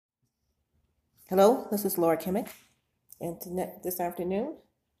Hello, this is Laura Kimmick, and this afternoon,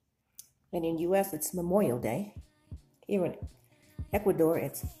 and in U.S. it's Memorial Day. Here in Ecuador,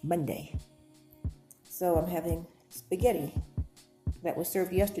 it's Monday. So I'm having spaghetti that was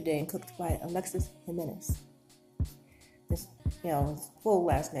served yesterday and cooked by Alexis Jimenez. His full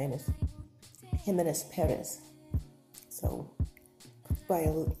last name is Jimenez Perez. So cooked by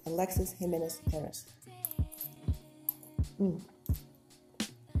Alexis Jimenez Perez.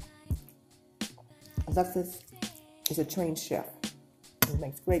 Alexis is a trained chef. He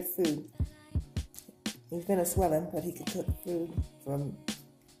makes great food. He's Venezuelan, but he can cook food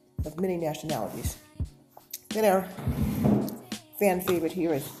of many nationalities. Then our fan favorite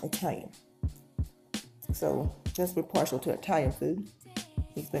here is Italian. So since we're partial to Italian food,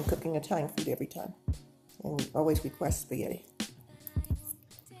 he's been cooking Italian food every time. And we always request spaghetti.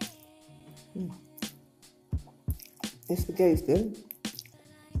 This spaghetti is good.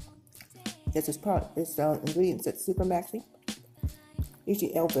 This is ingredients at Super Maxi.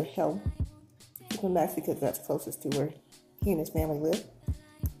 Usually Elder Hill. Super Maxi because that's closest to where he and his family live.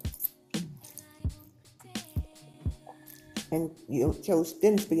 And you chose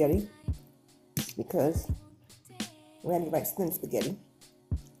thin spaghetti because Randy likes thin spaghetti.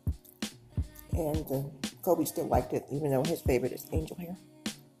 And Kobe still liked it, even though his favorite is angel hair.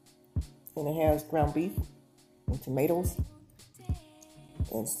 And it has ground beef and tomatoes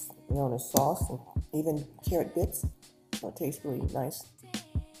and the sauce and even carrot bits. So it tastes really nice.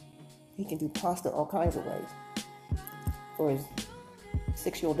 He can do pasta all kinds of ways. For his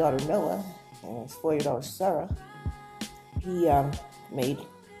 6-year-old daughter Noah and his 4-year-old daughter Sarah, he made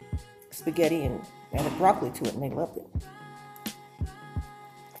spaghetti and added broccoli to it, and they loved it.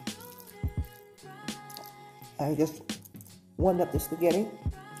 I just warmed up the spaghetti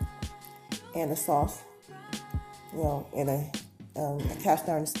and the sauce, in a cast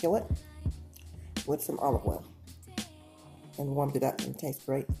iron skillet with some olive oil, and warmed it up, and it tastes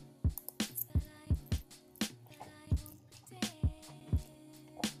great.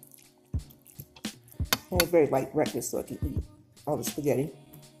 And it's very light breakfast, so I can eat all the spaghetti,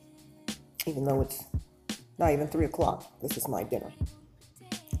 even though it's not even 3 o'clock. This is my dinner.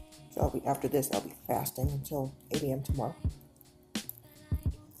 So after this, I'll be fasting until 8 a.m. tomorrow.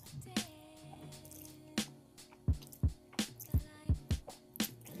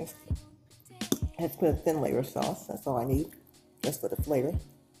 I have to put a thin layer of sauce. That's all I need, just for the flavor.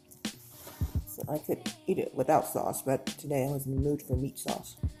 So I could eat it without sauce, but today I was in the mood for meat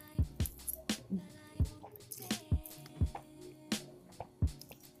sauce.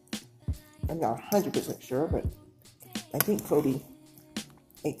 I'm not 100% sure, but I think Kobe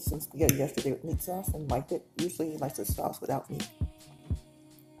ate some spaghetti yesterday with meat sauce and liked it. Usually he likes the sauce without meat.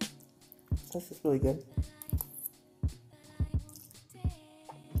 This is really good.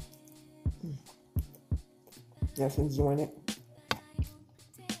 Just enjoying it.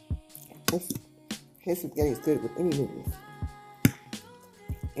 His spaghetti is good with any noodles,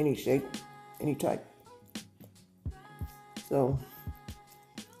 any shape, any type. So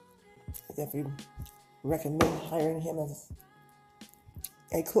I definitely recommend hiring him as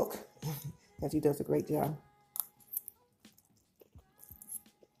a cook, because he does a great job.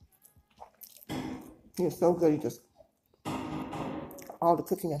 He is so good. He just all the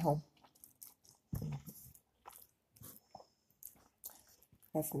cooking at home.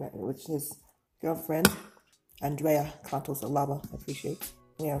 That's which his girlfriend, Andrea Cantos Alaba, appreciates.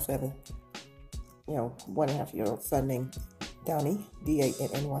 We also have a 1.5-year-old son named Donnie,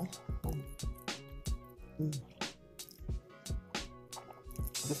 D-A-N-N-Y.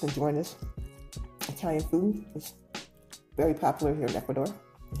 Just enjoying this Italian food. It's very popular here in Ecuador.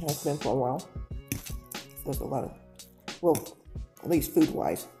 It has been for a while. There's a lot of, at least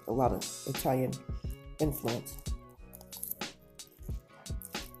food-wise, a lot of Italian influence.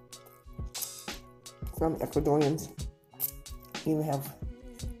 Some Ecuadorians even have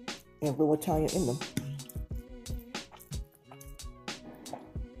little Italian in them.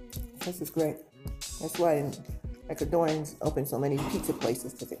 This is great. That's why Ecuadorians open so many pizza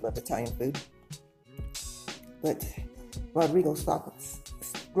places, because they love Italian food. But Rodrigo Sacca's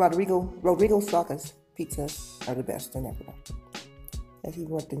pizzas are the best in Ecuador. As he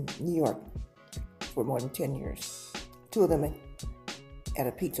went to New York for more than 10 years. 2 of them at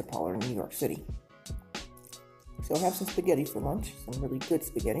a pizza parlor in New York City. So have some spaghetti for lunch, some really good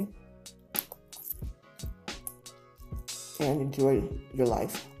spaghetti. And enjoy your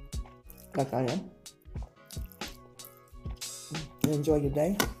life, like I am. And enjoy your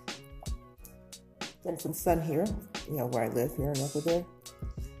day. Then some sun here, where I live here in Ecuador.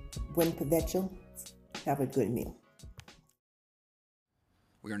 Buen provecho. Have a good meal.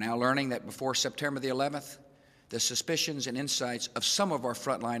 We are now learning that before September the 11th, the suspicions and insights of some of our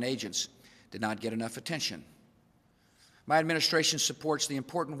frontline agents did not get enough attention. My administration supports the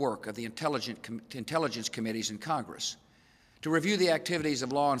important work of the intelligence committees in Congress to review the activities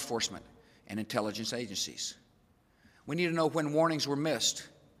of law enforcement and intelligence agencies. We need to know when warnings were missed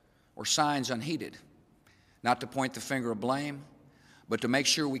or signs unheeded, not to point the finger of blame, but to make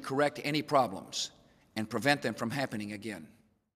sure we correct any problems and prevent them from happening again.